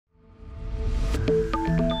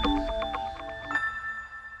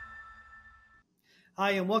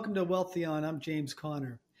Hi, and welcome to Wealthion. I'm James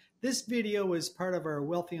Connor. This video is part of our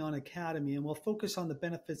Wealthion Academy, and we'll focus on the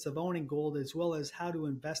benefits of owning gold as well as how to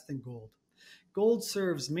invest in gold. Gold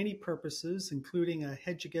serves many purposes, including a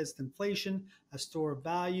hedge against inflation, a store of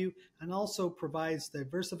value, and also provides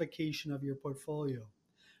diversification of your portfolio.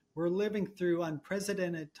 We're living through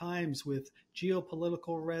unprecedented times with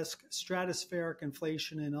geopolitical risk, stratospheric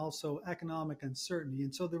inflation, and also economic uncertainty.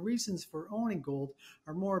 And so the reasons for owning gold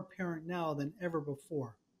are more apparent now than ever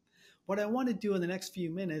before. What I want to do in the next few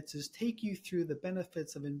minutes is take you through the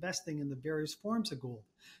benefits of investing in the various forms of gold,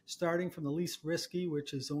 starting from the least risky,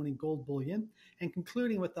 which is owning gold bullion, and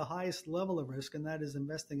concluding with the highest level of risk, and that is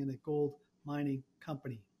investing in a gold mining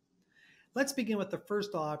company. Let's begin with the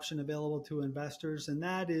first option available to investors, and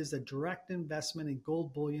that is a direct investment in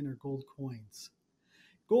gold bullion or gold coins.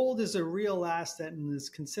 Gold is a real asset and is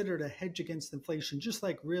considered a hedge against inflation, just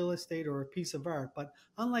like real estate or a piece of art. But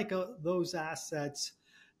unlike those assets,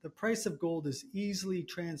 the price of gold is easily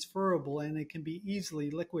transferable and it can be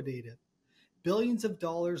easily liquidated. Billions of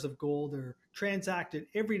dollars of gold are transacted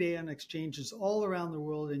every day on exchanges all around the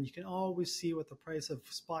world, and you can always see what the price of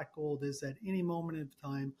spot gold is at any moment in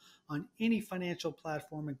time on any financial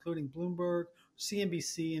platform, including Bloomberg,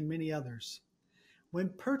 CNBC, and many others. When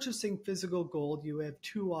purchasing physical gold, you have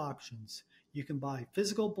two options. You can buy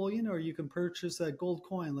physical bullion, or you can purchase a gold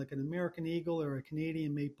coin like an American Eagle or a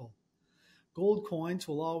Canadian Maple. Gold coins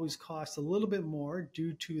will always cost a little bit more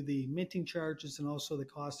due to the minting charges and also the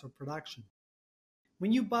cost of production.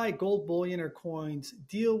 When you buy gold bullion or coins,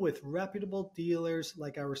 deal with reputable dealers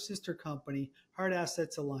like our sister company, Hard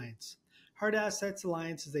Assets Alliance. Hard Assets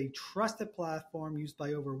Alliance is a trusted platform used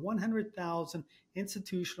by over 100,000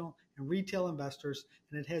 institutional and retail investors,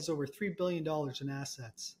 and it has over $3 billion in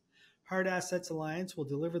assets. Hard Assets Alliance will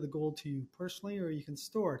deliver the gold to you personally, or you can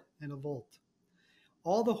store it in a vault.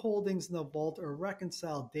 All the holdings in the vault are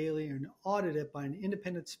reconciled daily and audited by an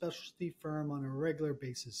independent specialty firm on a regular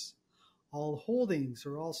basis. All holdings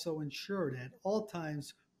are also insured at all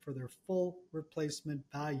times for their full replacement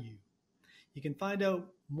value. You can find out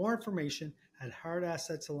more information at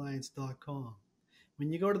hardassetsalliance.com. When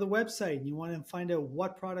you go to the website and you want to find out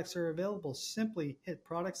what products are available, simply hit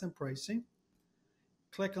Products and Pricing,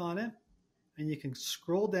 click on it, and you can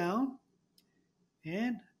scroll down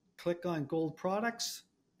and click on Gold Products,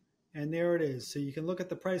 and there it is. So you can look at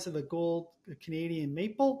the price of a Canadian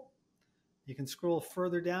Maple. You can scroll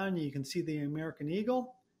further down and you can see the American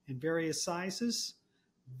Eagle in various sizes.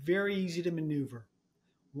 Very easy to maneuver.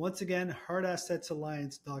 Once again,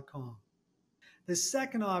 hardassetsalliance.com. The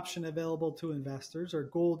second option available to investors are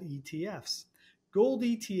gold ETFs. Gold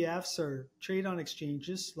ETFs trade on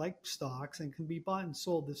exchanges like stocks and can be bought and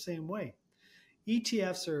sold the same way.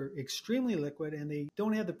 ETFs are extremely liquid and they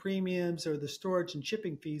don't have the premiums or the storage and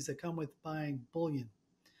shipping fees that come with buying bullion.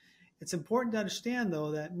 It's important to understand, though,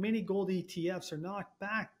 that many gold ETFs are not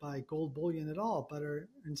backed by gold bullion at all, but are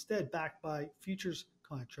instead backed by futures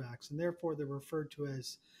contracts, and therefore they're referred to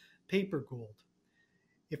as paper gold.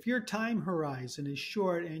 If your time horizon is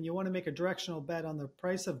short and you want to make a directional bet on the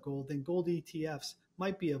price of gold, then gold ETFs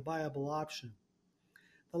might be a viable option.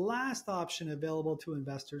 The last option available to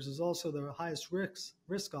investors is also the highest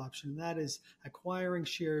risk option, and that is acquiring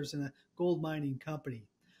shares in a gold mining company.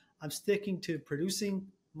 I'm sticking to producing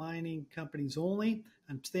mining companies only.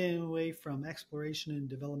 I'm staying away from exploration and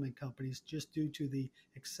development companies just due to the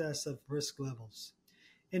excessive risk levels.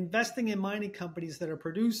 Investing in mining companies that are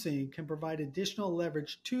producing can provide additional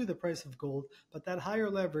leverage to the price of gold, but that higher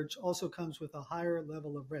leverage also comes with a higher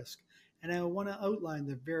level of risk. And I want to outline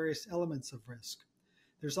the various elements of risk.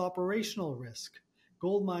 There's operational risk.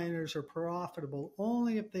 Gold miners are profitable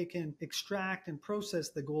only if they can extract and process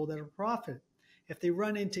the gold at a profit. If they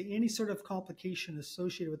run into any sort of complication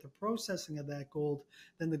associated with the processing of that gold,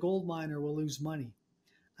 then the gold miner will lose money.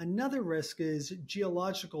 Another risk is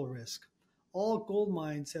geological risk. All gold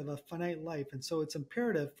mines have a finite life, and so it's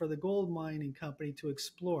imperative for the gold mining company to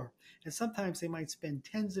explore. And sometimes they might spend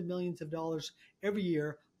tens of millions of dollars every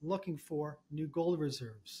year looking for new gold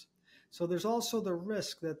reserves. So there's also the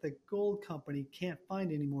risk that the gold company can't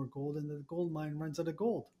find any more gold and the gold mine runs out of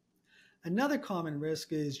gold. Another common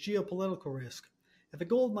risk is geopolitical risk. If a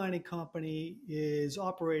gold mining company is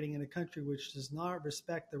operating in a country which does not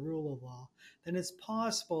respect the rule of law, then it's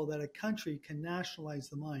possible that a country can nationalize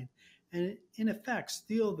the mine and in effect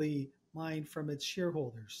steal the mine from its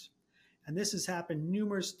shareholders. And this has happened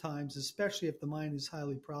numerous times, especially if the mine is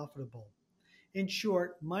highly profitable. In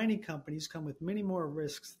short, mining companies come with many more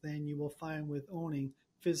risks than you will find with owning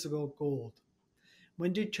physical gold.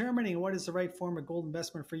 When determining what is the right form of gold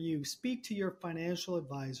investment for you, speak to your financial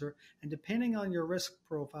advisor, and depending on your risk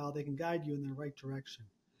profile, they can guide you in the right direction.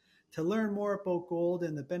 To learn more about gold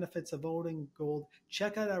and the benefits of owning gold,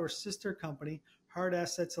 check out our sister company,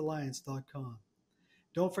 hardassets.alliance.com.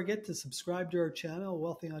 Don't forget to subscribe to our channel,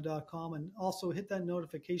 wealthion.com, and also hit that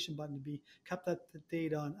notification button to be kept up to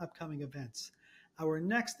date on upcoming events. Our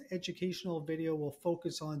next educational video will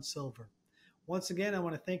focus on silver. Once again, I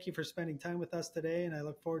want to thank you for spending time with us today, and I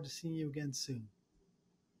look forward to seeing you again soon.